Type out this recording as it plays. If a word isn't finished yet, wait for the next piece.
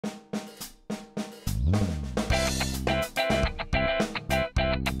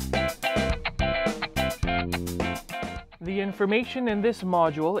information in this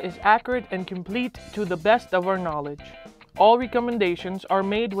module is accurate and complete to the best of our knowledge. All recommendations are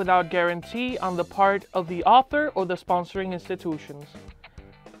made without guarantee on the part of the author or the sponsoring institutions.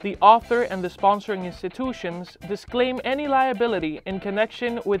 The author and the sponsoring institutions disclaim any liability in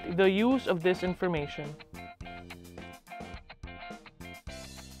connection with the use of this information.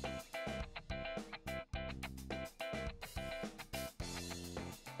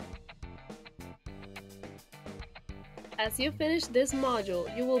 As you finish this module,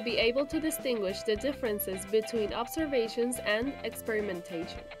 you will be able to distinguish the differences between observations and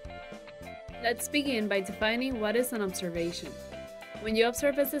experimentation. Let's begin by defining what is an observation. When you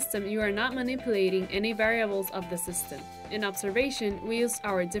observe a system, you are not manipulating any variables of the system. In observation, we use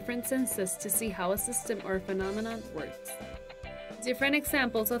our different senses to see how a system or phenomenon works. Different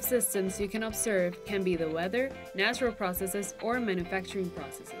examples of systems you can observe can be the weather, natural processes, or manufacturing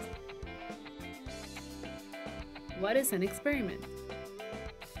processes. What is an experiment?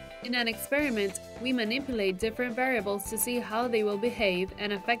 In an experiment, we manipulate different variables to see how they will behave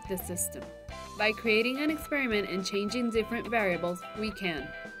and affect the system. By creating an experiment and changing different variables, we can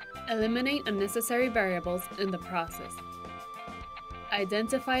eliminate unnecessary variables in the process,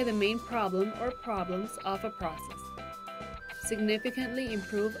 identify the main problem or problems of a process, significantly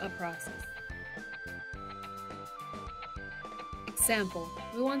improve a process. Example,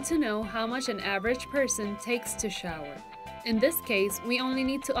 we want to know how much an average person takes to shower. In this case, we only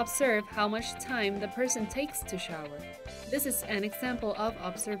need to observe how much time the person takes to shower. This is an example of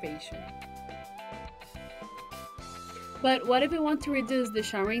observation. But what if we want to reduce the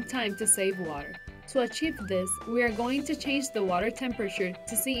showering time to save water? To achieve this, we are going to change the water temperature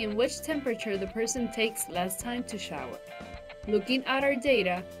to see in which temperature the person takes less time to shower. Looking at our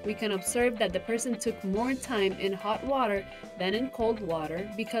data, we can observe that the person took more time in hot water than in cold water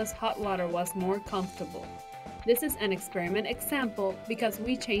because hot water was more comfortable. This is an experiment example because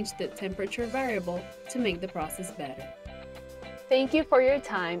we changed the temperature variable to make the process better. Thank you for your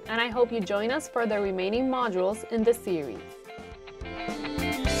time, and I hope you join us for the remaining modules in the series.